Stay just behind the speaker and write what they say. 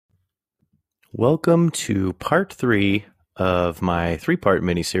Welcome to part 3 of my 3-part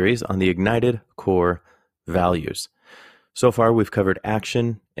mini-series on the Ignited core values. So far, we've covered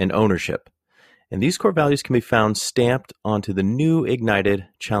action and ownership. And these core values can be found stamped onto the new Ignited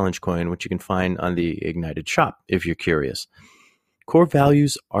Challenge coin, which you can find on the Ignited shop if you're curious. Core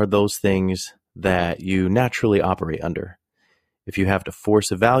values are those things that you naturally operate under. If you have to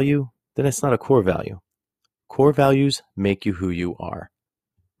force a value, then it's not a core value. Core values make you who you are.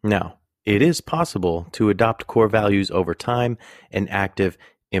 Now, it is possible to adopt core values over time and active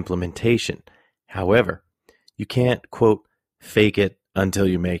implementation. However, you can't, quote, fake it until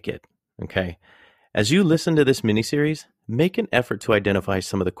you make it, okay? As you listen to this mini-series, make an effort to identify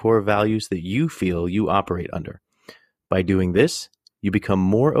some of the core values that you feel you operate under. By doing this, you become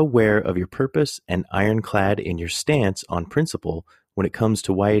more aware of your purpose and ironclad in your stance on principle when it comes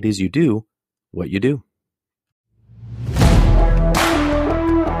to why it is you do what you do.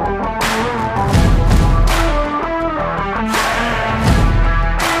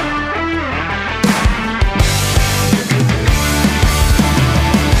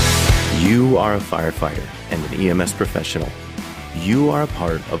 You are a firefighter and an EMS professional. You are a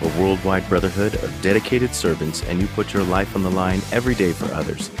part of a worldwide brotherhood of dedicated servants, and you put your life on the line every day for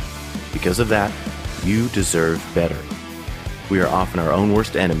others. Because of that, you deserve better. We are often our own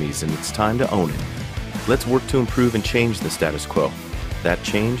worst enemies, and it's time to own it. Let's work to improve and change the status quo. That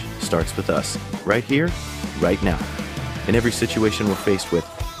change starts with us, right here, right now. In every situation we're faced with,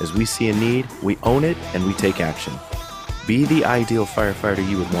 as we see a need, we own it and we take action. Be the ideal firefighter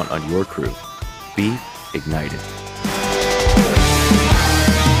you would want on your crew. Be ignited.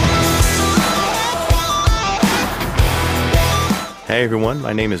 Hey everyone,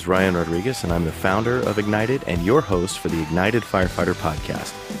 my name is Ryan Rodriguez and I'm the founder of Ignited and your host for the Ignited Firefighter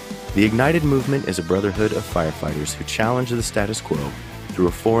Podcast. The Ignited movement is a brotherhood of firefighters who challenge the status quo through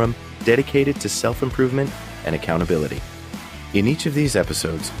a forum dedicated to self-improvement and accountability. In each of these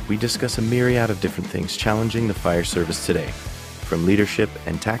episodes, we discuss a myriad of different things challenging the fire service today, from leadership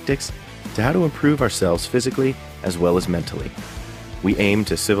and tactics to how to improve ourselves physically as well as mentally. We aim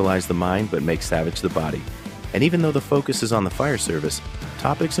to civilize the mind but make savage the body. And even though the focus is on the fire service,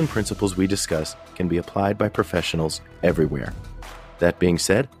 topics and principles we discuss can be applied by professionals everywhere. That being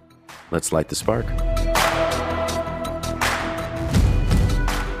said, let's light the spark.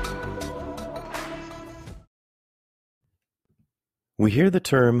 We hear the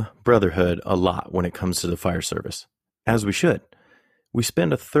term brotherhood a lot when it comes to the fire service, as we should. We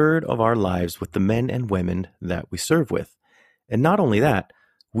spend a third of our lives with the men and women that we serve with. And not only that,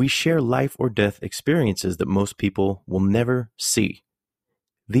 we share life or death experiences that most people will never see.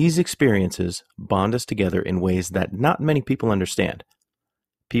 These experiences bond us together in ways that not many people understand.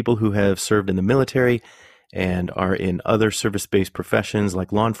 People who have served in the military and are in other service-based professions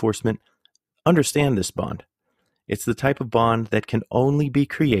like law enforcement understand this bond. It's the type of bond that can only be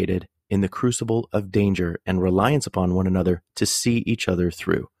created in the crucible of danger and reliance upon one another to see each other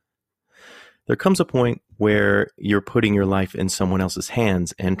through. There comes a point where you're putting your life in someone else's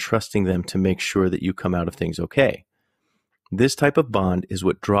hands and trusting them to make sure that you come out of things okay. This type of bond is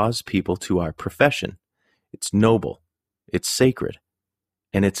what draws people to our profession. It's noble, it's sacred,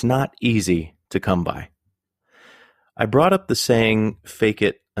 and it's not easy to come by. I brought up the saying, fake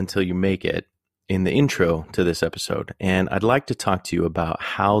it until you make it, in the intro to this episode, and I'd like to talk to you about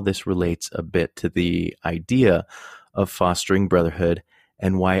how this relates a bit to the idea of fostering brotherhood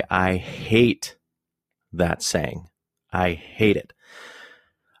and why I hate that saying. I hate it.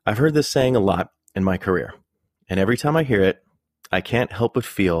 I've heard this saying a lot in my career, and every time I hear it, I can't help but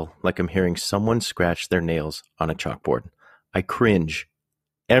feel like I'm hearing someone scratch their nails on a chalkboard. I cringe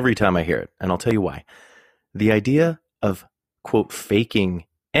every time I hear it, and I'll tell you why. The idea of, quote, faking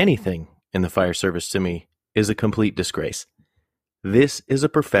anything in the fire service to me is a complete disgrace. This is a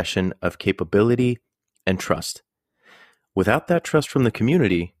profession of capability and trust. Without that trust from the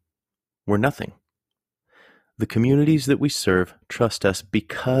community, we're nothing. The communities that we serve trust us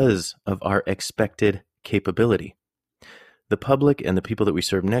because of our expected capability. The public and the people that we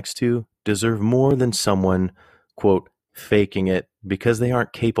serve next to deserve more than someone, quote, faking it because they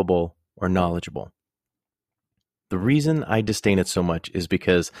aren't capable or knowledgeable. The reason I disdain it so much is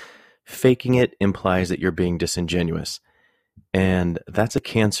because faking it implies that you're being disingenuous. And that's a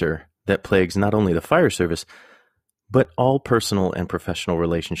cancer that plagues not only the fire service, but all personal and professional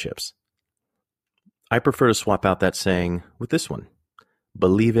relationships. I prefer to swap out that saying with this one: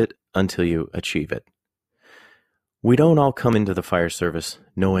 believe it until you achieve it. We don't all come into the fire service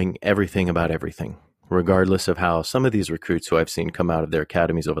knowing everything about everything, regardless of how some of these recruits who I've seen come out of their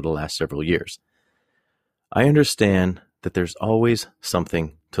academies over the last several years. I understand that there's always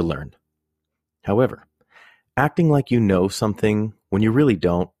something to learn. However, acting like you know something when you really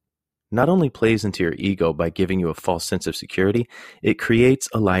don't not only plays into your ego by giving you a false sense of security, it creates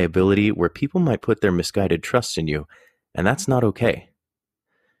a liability where people might put their misguided trust in you, and that's not okay.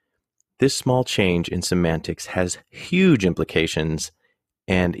 This small change in semantics has huge implications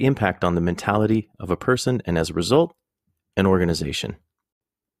and impact on the mentality of a person and, as a result, an organization.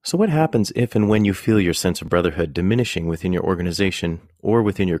 So what happens if and when you feel your sense of brotherhood diminishing within your organization or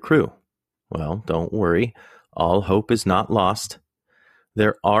within your crew? Well, don't worry. All hope is not lost.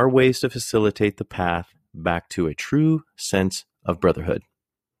 There are ways to facilitate the path back to a true sense of brotherhood.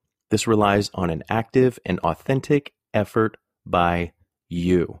 This relies on an active and authentic effort by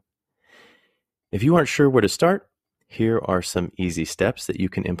you. If you aren't sure where to start, here are some easy steps that you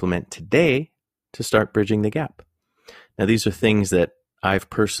can implement today to start bridging the gap. Now, these are things that I've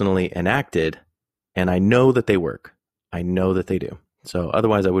personally enacted, and I know that they work. I know that they do. So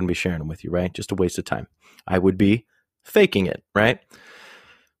otherwise, I wouldn't be sharing them with you, right? Just a waste of time. I would be faking it, right?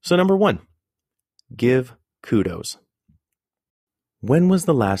 So number 1, give kudos. When was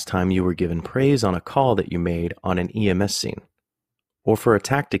the last time you were given praise on a call that you made on an EMS scene? Or for a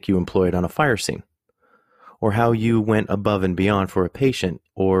tactic you employed on a fire scene? Or how you went above and beyond for a patient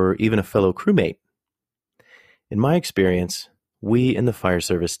or even a fellow crewmate? In my experience, we in the fire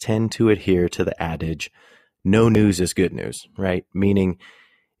service tend to adhere to the adage, no news is good news, right? Meaning,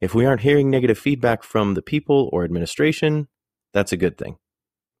 if we aren't hearing negative feedback from the people or administration, that's a good thing.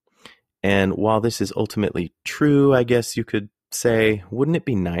 And while this is ultimately true, I guess you could say, wouldn't it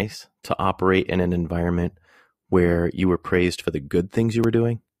be nice to operate in an environment where you were praised for the good things you were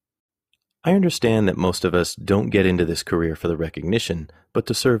doing? I understand that most of us don't get into this career for the recognition, but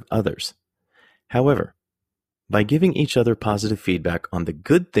to serve others. However, by giving each other positive feedback on the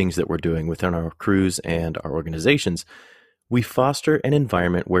good things that we're doing within our crews and our organizations, we foster an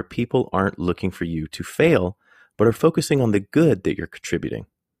environment where people aren't looking for you to fail, but are focusing on the good that you're contributing.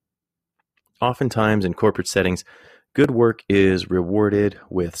 Oftentimes in corporate settings, good work is rewarded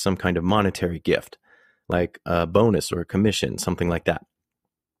with some kind of monetary gift, like a bonus or a commission, something like that.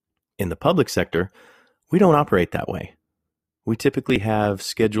 In the public sector, we don't operate that way. We typically have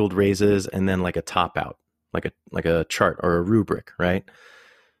scheduled raises and then like a top out, like a chart or a rubric, right?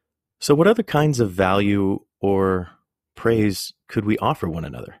 So what other kinds of value or praise could we offer one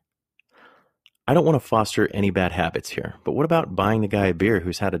another? I don't want to foster any bad habits here, but what about buying the guy a beer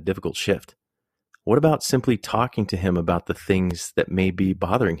who's had a difficult shift? What about simply talking to him about the things that may be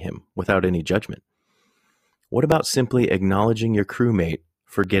bothering him without any judgment? What about simply acknowledging your crewmate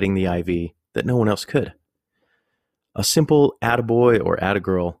for getting the IV that no one else could? A simple attaboy or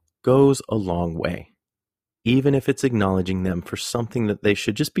attagirl goes a long way, even if it's acknowledging them for something that they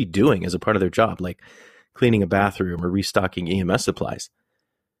should just be doing as a part of their job, like cleaning a bathroom or restocking EMS supplies.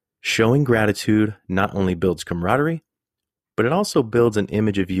 Showing gratitude not only builds camaraderie, but it also builds an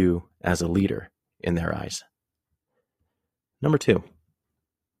image of you as a leader in their eyes. Number 2,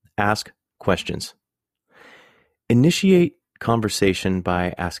 ask questions. Initiate conversation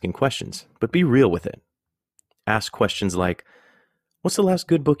by asking questions, but be real with it. Ask questions like, what's the last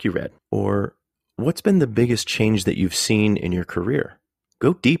good book you read? Or what's been the biggest change that you've seen in your career?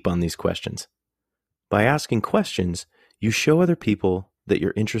 Go deep on these questions. By asking questions, you show other people that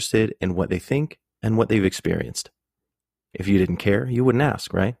you're interested in what they think and what they've experienced. If you didn't care, you wouldn't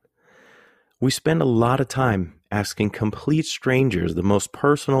ask, right? We spend a lot of time asking complete strangers the most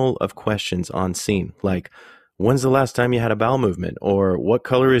personal of questions on scene, like, when's the last time you had a bowel movement? Or what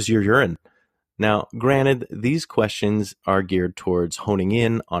color is your urine? Now, granted, these questions are geared towards honing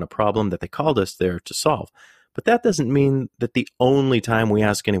in on a problem that they called us there to solve. But that doesn't mean that the only time we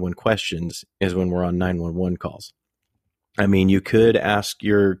ask anyone questions is when we're on 911 calls. I mean, you could ask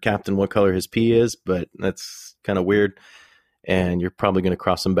your captain what color his pee is, but that's kind of weird, and you're probably going to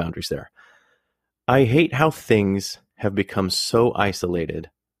cross some boundaries there. I hate how things have become so isolated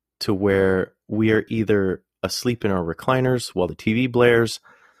to where we are either asleep in our recliners while the TV blares,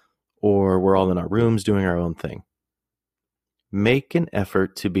 or we're all in our rooms doing our own thing. Make an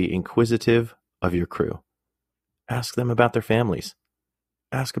effort to be inquisitive of your crew. Ask them about their families.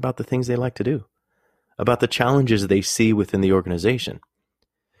 Ask about the things they like to do, about the challenges they see within the organization.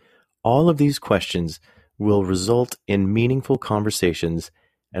 All of these questions will result in meaningful conversations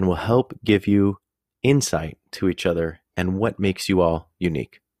and will help give you insight to each other and what makes you all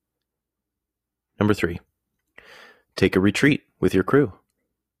unique. Number 3, take a retreat with your crew.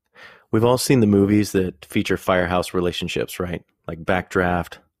 We've all seen the movies that feature firehouse relationships, right? Like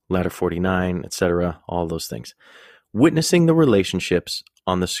Backdraft, Ladder 49, etc., all those things. Witnessing the relationships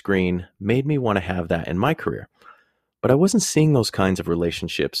on the screen made me want to have that in my career. But I wasn't seeing those kinds of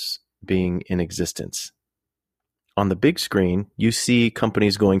relationships being in existence. On the big screen, you see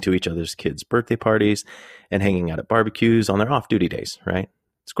companies going to each other's kids' birthday parties and hanging out at barbecues on their off-duty days, right?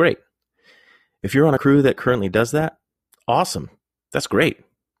 It's great. If you're on a crew that currently does that, awesome. That's great.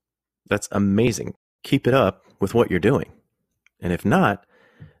 That's amazing. Keep it up with what you're doing. And if not,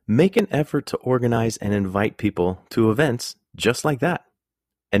 make an effort to organize and invite people to events just like that.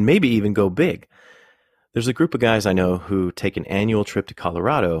 And maybe even go big. There's a group of guys I know who take an annual trip to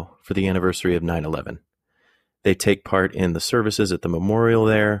Colorado for the anniversary of 9/11. They take part in the services at the memorial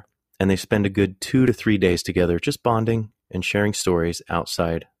there, and they spend a good 2 to 3 days together just bonding and sharing stories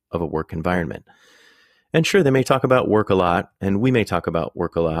outside of a work environment. And sure, they may talk about work a lot, and we may talk about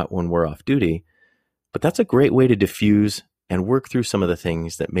work a lot when we're off duty, but that's a great way to diffuse and work through some of the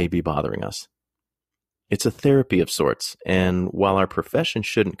things that may be bothering us. It's a therapy of sorts, and while our profession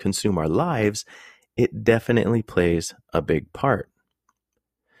shouldn't consume our lives, it definitely plays a big part.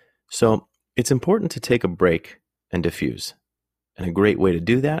 So it's important to take a break and diffuse. And a great way to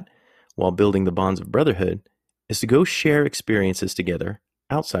do that while building the bonds of brotherhood is to go share experiences together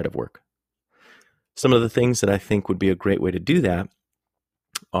outside of work. Some of the things that I think would be a great way to do that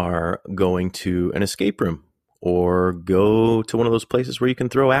are going to an escape room or go to one of those places where you can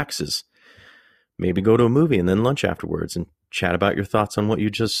throw axes. Maybe go to a movie and then lunch afterwards and chat about your thoughts on what you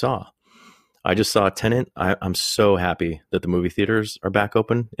just saw. I just saw Tenet. I'm so happy that the movie theaters are back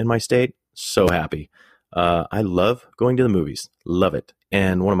open in my state. So happy. I love going to the movies. Love it.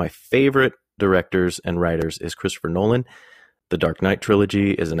 And one of my favorite directors and writers is Christopher Nolan. The Dark Knight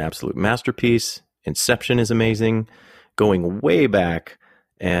trilogy is an absolute masterpiece. Inception is amazing. Going way back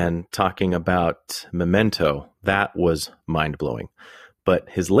and talking about Memento, that was mind-blowing. But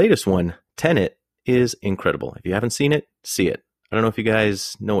his latest one, Tenet, is incredible. If you haven't seen it, see it. I don't know if you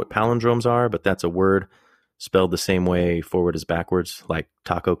guys know what palindromes are, but that's a word spelled the same way forward as backwards, like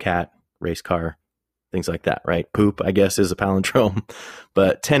taco cat, race car, things like that, right? Poop, I guess, is a palindrome.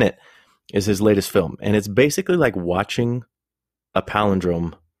 But Tenet is his latest film, and it's basically like watching a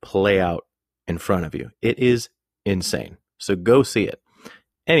palindrome play out in front of you. It is insane. So go see it.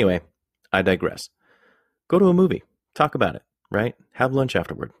 Anyway, I digress. Go to a movie. Talk about it, right? Have lunch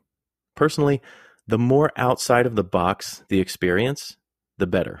afterward. Personally, the more outside of the box the experience, the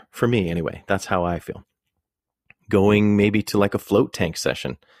better. For me, anyway. That's how I feel. Going maybe to like a float tank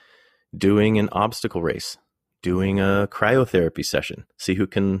session, doing an obstacle race, doing a cryotherapy session. See who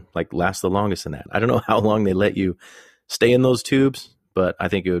can like last the longest in that. I don't know how long they let you stay in those tubes, but I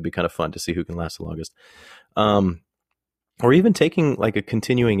think it would be kind of fun to see who can last the longest. Or even taking like a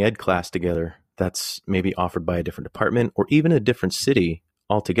continuing ed class together that's maybe offered by a different department or even a different city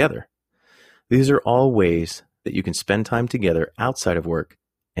altogether. These are all ways that you can spend time together outside of work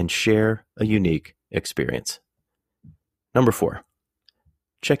and share a unique experience. Number 4,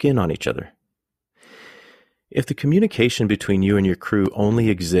 check in on each other. If the communication between you and your crew only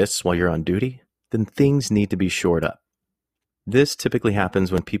exists while you're on duty, then things need to be shored up. This typically happens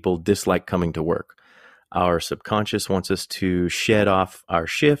when people dislike coming to work. Our subconscious wants us to shed off our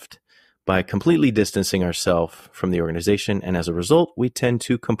shift by completely distancing ourselves from the organization, and as a result, we tend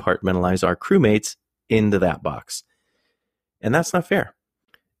to compartmentalize our crewmates into that box. And that's not fair.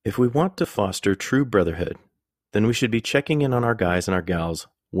 If we want to foster true brotherhood, then we should be checking in on our guys and our gals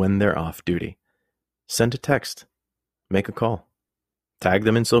when they're off duty. Send a text, make a call, tag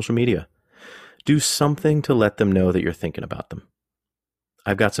them in social media. Do something to let them know that you're thinking about them.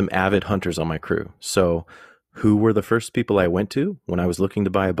 I've got some avid hunters on my crew, so who were the first people I went to when I was looking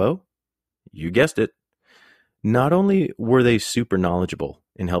to buy a bow? You guessed it. Not only were they super knowledgeable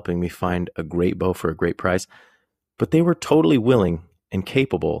in helping me find a great bow for a great price, but they were totally willing and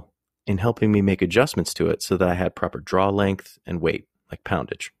capable in helping me make adjustments to it so that I had proper draw length and weight, like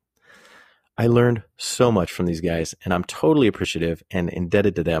poundage. I learned so much from these guys, and I'm totally appreciative and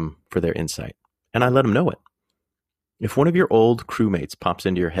indebted to them for their insight. And I let them know it. If one of your old crewmates pops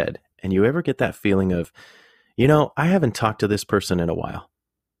into your head and you ever get that feeling of, I haven't talked to this person in a while,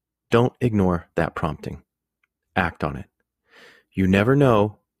 don't ignore that prompting. Act on it. You never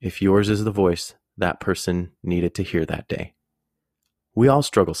know if yours is the voice that person needed to hear that day. We all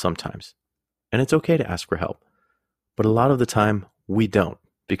struggle sometimes, and it's okay to ask for help. But a lot of the time, we don't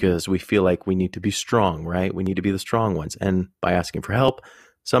because we feel like we need to be strong, right? We need to be the strong ones. And by asking for help,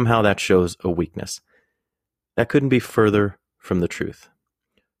 somehow that shows a weakness. That couldn't be further from the truth.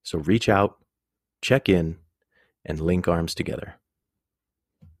 So reach out, check in, and link arms together.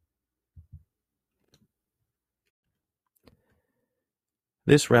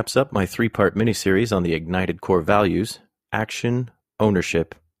 This wraps up my 3-part miniseries on the Ignited Core Values: Action,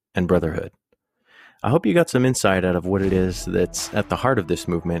 Ownership, and Brotherhood. I hope you got some insight out of what it is that's at the heart of this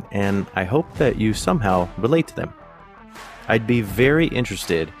movement, and I hope that you somehow relate to them. I'd be very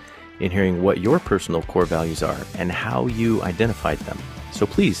interested in hearing what your personal core values are and how you identified them. So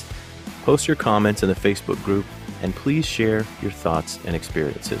please, post your comments in the Facebook group, and please share your thoughts and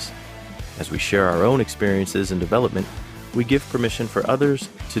experiences. As we share our own experiences and development, we give permission for others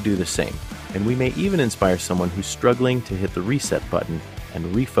to do the same, and we may even inspire someone who's struggling to hit the reset button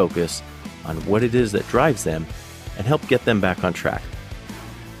and refocus on what it is that drives them and help get them back on track.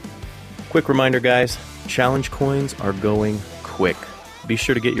 Quick reminder, guys, challenge coins are going quick. Be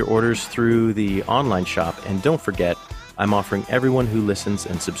sure to get your orders through the online shop, and don't forget, I'm offering everyone who listens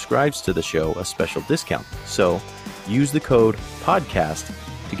and subscribes to the show a special discount. So use the code PODCAST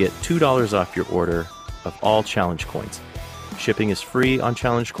to get $2 off your order of all challenge coins. Shipping is free on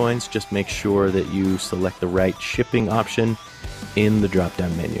challenge coins. Just make sure that you select the right shipping option in the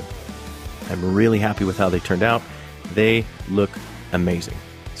drop-down menu. I'm really happy with how they turned out. They look amazing.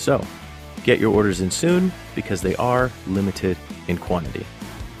 So get your orders in soon because they are limited in quantity.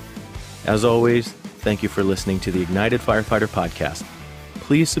 As always, thank you for listening to the Ignited Firefighter Podcast.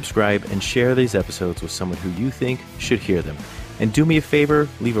 Please subscribe and share these episodes with someone who you think should hear them. And do me a favor,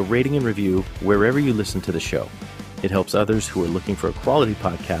 leave a rating and review wherever you listen to the show. It helps others who are looking for a quality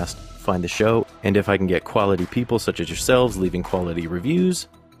podcast find the show. And if I can get quality people such as yourselves leaving quality reviews,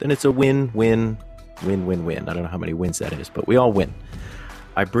 then it's a win-win. I don't know how many wins that is, but we all win.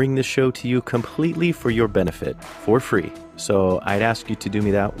 I bring this show to you completely for your benefit, for free. So I'd ask you to do me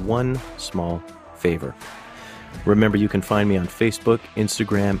that one small favor. Remember, you can find me on Facebook,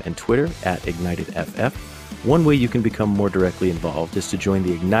 Instagram, and Twitter at IgnitedFF. One way you can become more directly involved is to join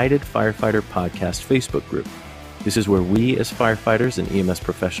the Ignited Firefighter Podcast Facebook group. This is where we as firefighters and EMS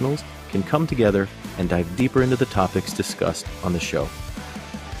professionals can come together and dive deeper into the topics discussed on the show.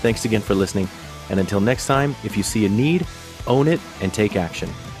 Thanks again for listening, and until next time, if you see a need, own it and take action.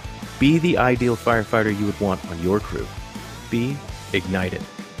 Be the ideal firefighter you would want on your crew. Be ignited.